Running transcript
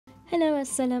Hello,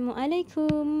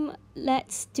 Assalamualaikum.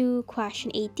 Let's do question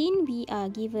 18. We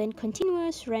are given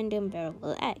continuous random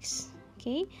variable x,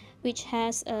 okay, which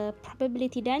has a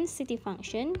probability density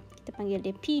function. Kita panggil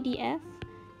dia PDF,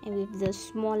 and with the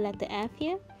small letter f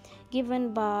here,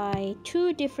 given by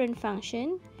two different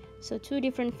functions. So two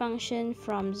different functions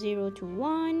from 0 to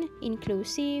 1,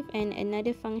 inclusive, and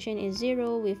another function is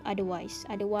 0 with otherwise.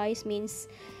 Otherwise means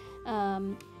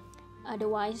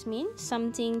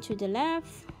something to the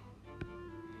left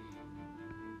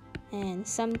and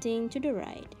something to the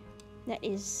right. That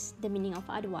is the meaning of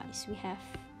otherwise. We have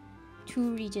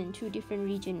two different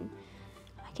region.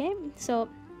 Okay,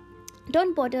 so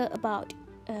don't bother about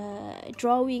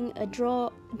drawing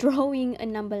a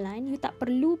number line. You tak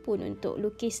perlu pun untuk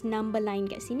lukis number line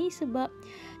kat sini sebab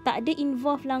tak ada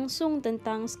involve langsung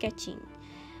tentang sketching.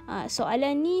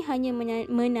 Soalan ni hanya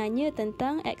menanya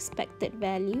tentang expected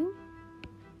value.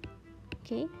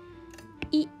 Okay,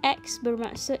 EX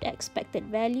bermaksud expected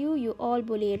value. You all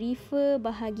boleh refer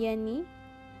bahagian ni.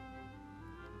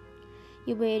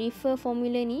 You boleh refer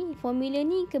formula ni. Formula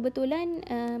ni kebetulan,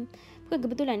 bukan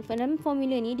kebetulan, dalam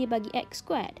formula ni dia bagi X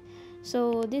squared.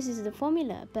 So this is the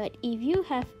formula. But if you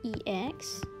have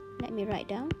EX, let me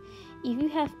write down. If you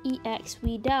have EX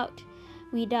without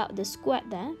the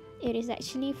squared there, it is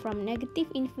actually from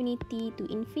negative infinity to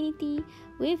infinity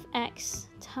with X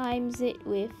times it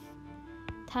with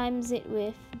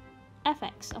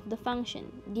fx of the function.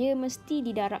 Dia mesti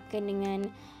didarabkan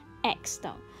dengan x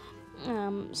tau.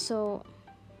 So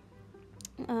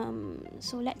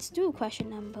let's do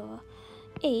question number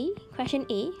A. Question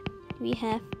A, we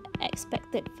have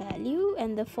expected value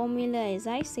and the formula,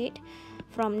 as I said,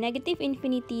 from negative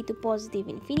infinity to positive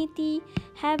infinity,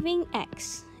 having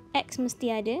x. X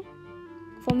mesti ada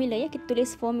formula ya, kita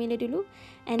tulis formula dulu,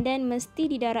 and then mesti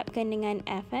didarabkan dengan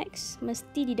fx,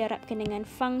 mesti didarabkan dengan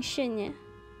functionnya,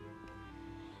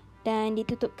 dan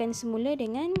ditutupkan semula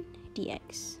dengan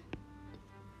dx.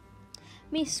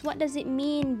 Miss, what does it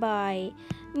mean by,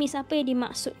 Miss, apa yang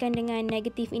dimaksudkan dengan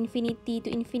negative infinity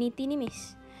to infinity ni,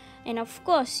 Miss? And of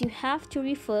course, you have to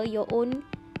refer your own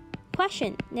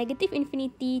question. Negative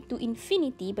infinity to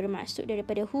infinity bermaksud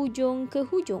daripada hujung ke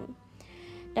hujung.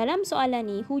 Dalam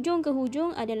soalan ni, hujung ke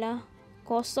hujung adalah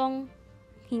 0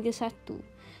 hingga 1.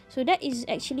 So that is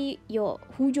actually your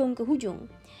hujung ke hujung,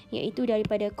 iaitu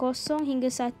daripada 0 hingga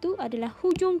 1 adalah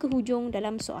hujung ke hujung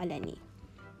dalam soalan ni.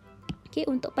 Okay,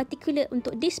 untuk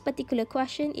this particular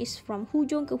question is from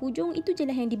hujung ke hujung, itu je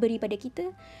lah yang diberi pada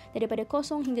kita, daripada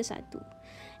 0 hingga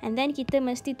 1. And then kita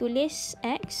mesti tulis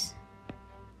x,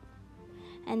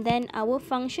 and then our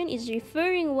function is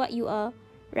referring what you are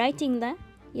writing there,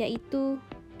 iaitu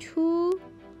 2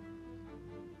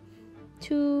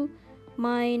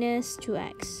 minus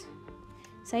 2x.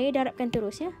 Saya darabkan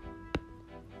terus ya.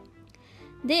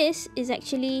 This is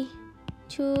actually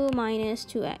 2 minus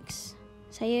 2x.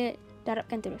 Saya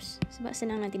darabkan terus sebab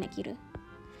senang nanti nak kira.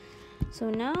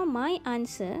 So now my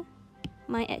answer,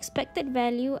 my expected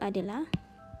value adalah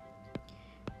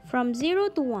from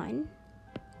 0 to 1,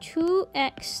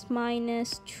 2x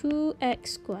minus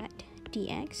 2x squared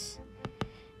dx.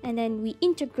 And then we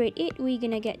integrate it, we're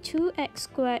gonna get 2x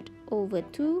squared over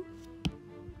 2.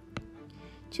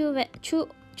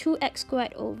 2x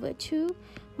squared over 2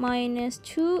 minus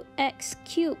 2x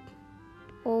cubed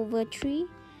over 3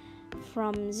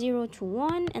 from 0 to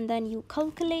 1. And then you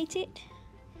calculate it.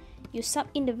 You sub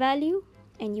in the value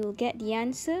and you'll get the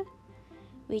answer,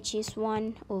 which is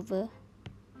 1 over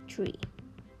 3.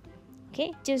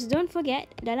 Okay, just don't forget,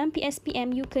 dalam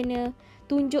PSPM you kena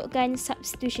tunjukkan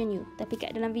substitution you. Tapi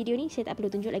kat dalam video ni saya tak perlu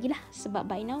tunjuk lagi lah,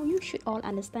 sebab by now you should all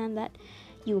understand that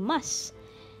you must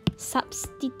sub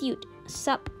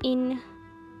in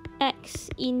x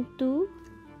into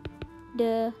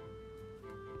the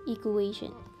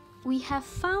equation. We have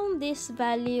found this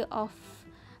value of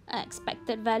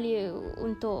expected value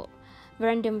untuk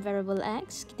random variable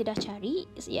x. Kita dah cari,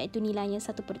 iaitu nilainya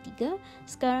 1/3.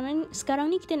 Sekarang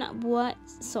ni kita nak buat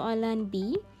soalan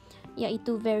B,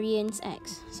 iaitu variance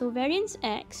x. So variance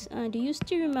x, do you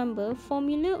still remember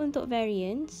formula untuk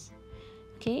variance?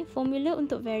 Okay, formula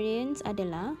untuk variance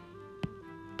adalah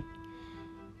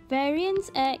variance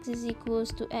x is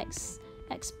equals to x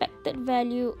expected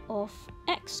value of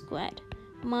x squared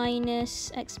minus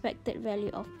expected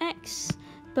value of x,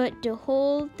 but the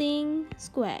whole thing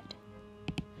squared.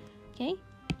 Okay,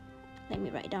 let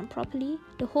me write down properly.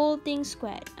 The whole thing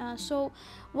squared. So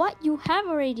what you have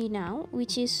already now,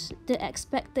 which is the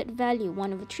expected value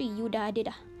 1/3, you dah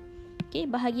ada dah. Okay,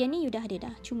 bahagian ni you dah ada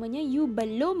dah. Cumanya you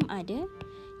belum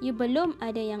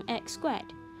ada yang x squared.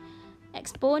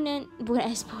 expected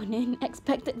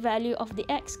value of the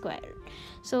x squared.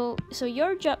 So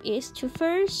your job is to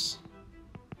first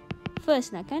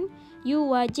lah kan, you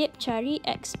wajib cari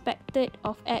expected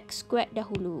of x squared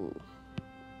dahulu.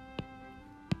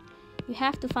 You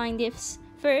have to find this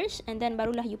first and then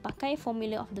barulah you pakai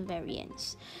formula of the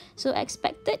variance. So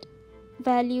expected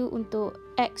value untuk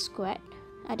x squared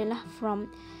adalah from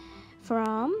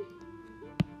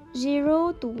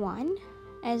 0 to 1.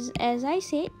 As I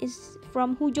said, is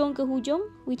from hujung ke hujung,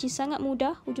 which is sangat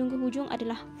mudah. Hujung ke hujung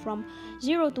adalah from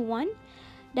 0 to 1.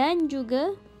 Dan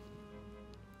juga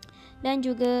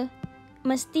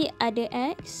mesti ada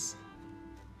x.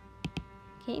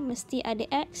 Okay, mesti ada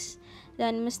x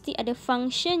dan mesti ada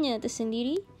functionnya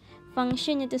tersendiri.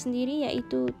 Functionnya tersendiri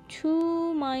iaitu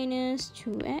 2 minus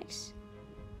 2x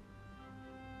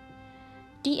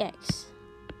dx.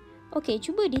 Okay,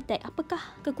 cuba detect apakah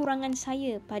kekurangan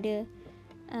saya pada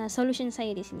solution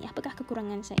saya di sini. Apakah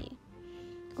kekurangan saya?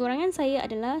 Kekurangan saya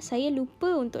adalah saya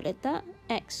lupa untuk letak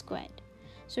x squared.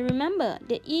 So remember,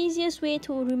 the easiest way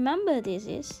to remember this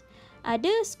is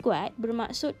ada squared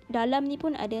bermaksud dalam ni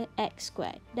pun ada x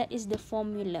squared. That is the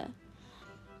formula.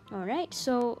 Alright,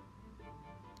 so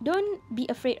don't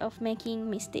be afraid of making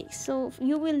mistakes. So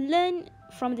you will learn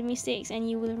from the mistakes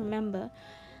and you will remember.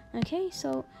 Okay,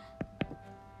 so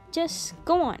just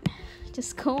go on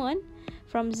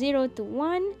from 0 to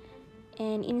 1,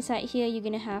 and inside here you're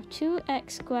gonna have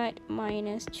 2x squared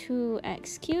minus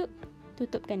 2x cubed,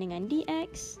 tutupkan dengan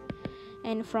dx,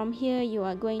 and from here you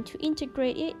are going to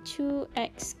integrate it,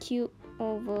 2x cubed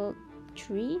over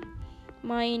 3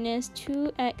 minus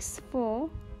 2x4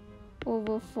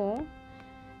 over 4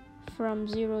 from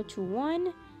 0 to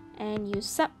 1, and you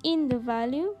sub in the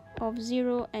value of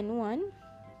 0 and 1,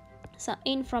 sub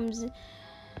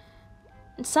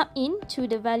in to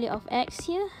the value of x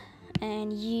here, and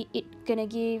it gonna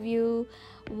give you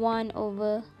 1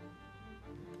 over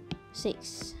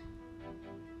 6.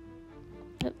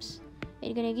 Oops,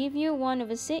 it's gonna give you 1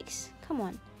 over 6. Come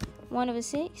on, 1 over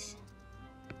 6.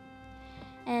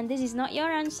 And this is not your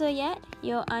answer yet.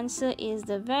 Your answer is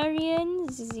the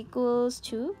variance is equals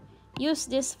to, use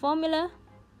this formula,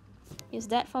 use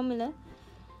that formula.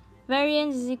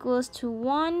 Variance is equals to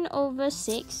 1 over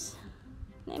 6.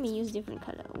 Let me use different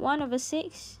color. 1 over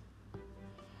 6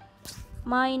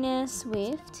 minus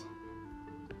with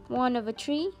 1 over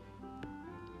 3.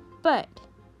 But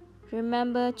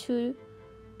remember to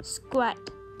squat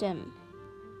them.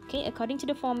 Okay, according to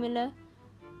the formula,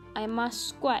 I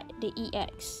must squat the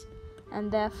EX.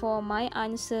 And therefore, my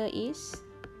answer is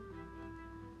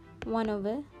 1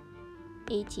 over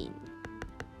 18.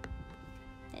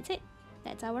 That's it.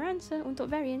 That's our answer untuk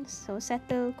variance. So,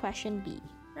 settle question B.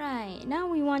 Right, now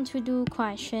we want to do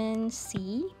question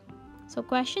C. So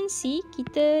question C,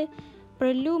 kita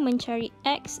perlu mencari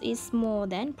x is more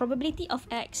than, probability of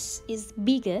x is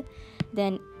bigger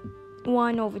than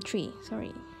 1 over 3.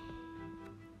 Sorry.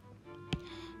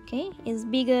 Okay, is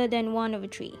bigger than 1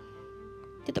 over 3.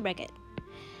 Tutup bracket.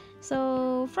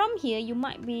 So from here you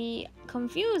might be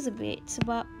confused a bit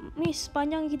sebab Miss,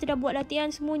 sepanjang kita dah buat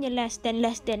latihan semuanya less than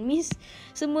Miss,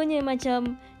 semuanya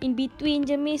macam in between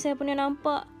je Miss. Saya pernah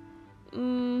nampak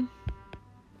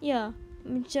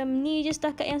macam ni je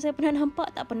setakat yang saya pernah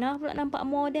nampak. Tak pernah pula nampak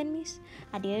more than Miss.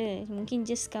 Ada, mungkin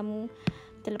just kamu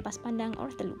terlepas pandang or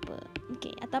terlupa.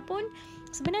 Okay, ataupun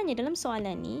sebenarnya dalam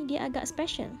soalan ni dia agak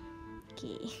special.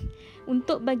 Okay,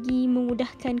 untuk bagi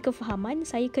memudahkan kefahaman,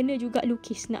 saya kena juga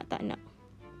lukis, nak tak nak.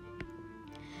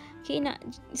 Okay,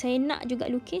 saya nak juga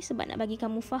lukis sebab nak bagi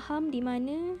kamu faham di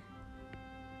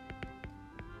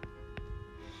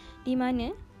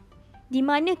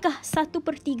manakah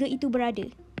 1/3 itu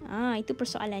berada. Itu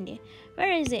persoalan dia.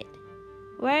 Where is it?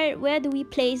 Where do we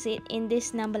place it in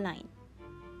this number line?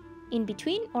 In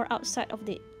between or outside of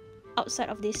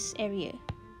this area?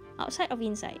 Outside of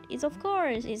inside? It's of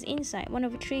course is inside. 1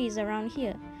 over 3 is around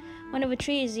here. 1 over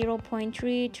 3 is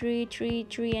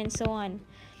 0.3333 and so on.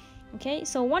 Okay,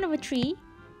 so 1 over 3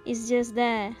 is just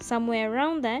there, somewhere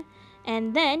around there. And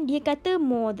then dia kata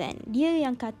more than. Dia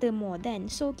yang kata more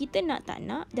than. So kita nak tak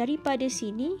nak daripada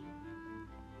sini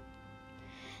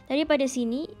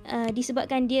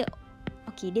disebabkan dia,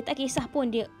 okay, dia tak kisah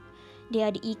pun dia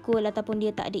ada equal ataupun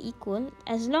dia tak ada equal,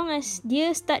 as long as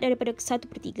dia start daripada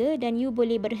 1/3 dan you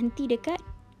boleh berhenti dekat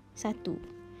 1.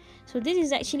 So this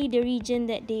is actually the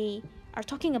region that they are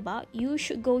talking about. You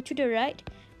should go to the right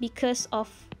because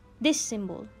of this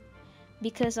symbol.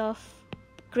 Because of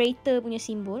greater punya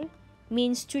symbol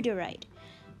means to the right.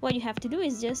 What you have to do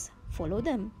is just follow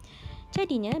them.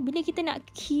 Jadinya bila kita nak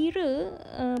kira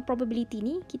probability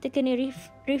ni, kita kena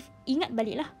ingat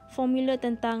baliklah formula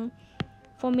tentang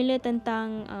formula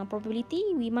tentang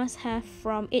probability, we must have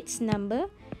from its number,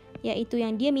 iaitu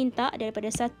yang dia minta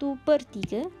daripada 1/3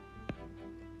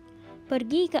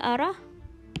 pergi ke arah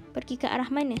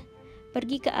mana?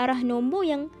 Pergi ke arah nombor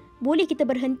yang boleh kita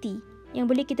berhenti. Yang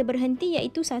boleh kita berhenti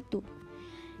iaitu 1.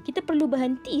 Kita perlu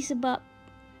berhenti sebab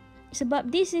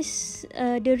this is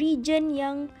the region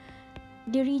yang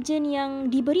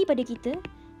diberi pada kita,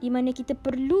 di mana kita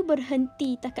perlu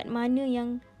berhenti takat mana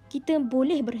yang kita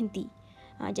boleh berhenti.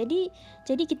 Jadi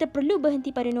kita perlu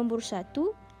berhenti pada nombor 1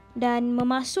 dan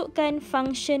memasukkan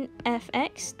function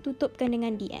fx tutupkan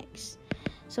dengan dx.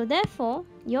 So therefore,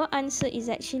 your answer is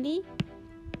actually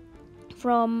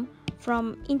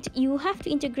you have to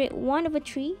integrate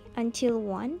 1/3 until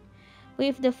 1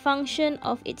 with the function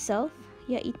of itself,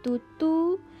 iaitu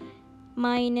 2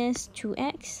 minus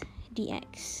 2x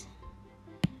dx.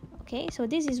 Okay, so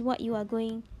this is what you are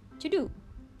going to do.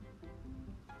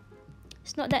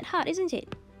 It's not that hard, isn't it?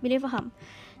 Boleh faham?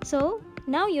 So,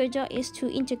 now your job is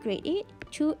to integrate it.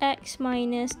 2x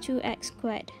minus 2x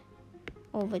squared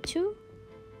over 2.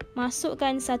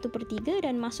 Masukkan 1/3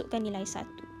 dan masukkan nilai 1.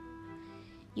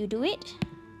 You do it.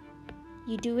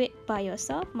 You do it by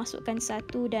yourself. Masukkan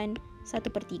 1 dan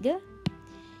 1/3.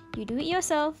 You do it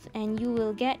yourself and you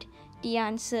will get the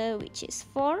answer, which is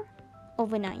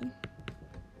 4/9.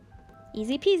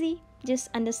 Easy peasy. Just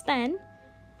understand.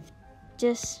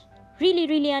 Just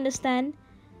really understand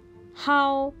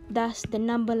how does the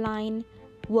number line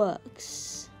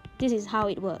works. This is how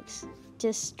it works.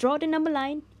 Just draw the number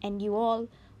line and you all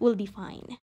will be fine.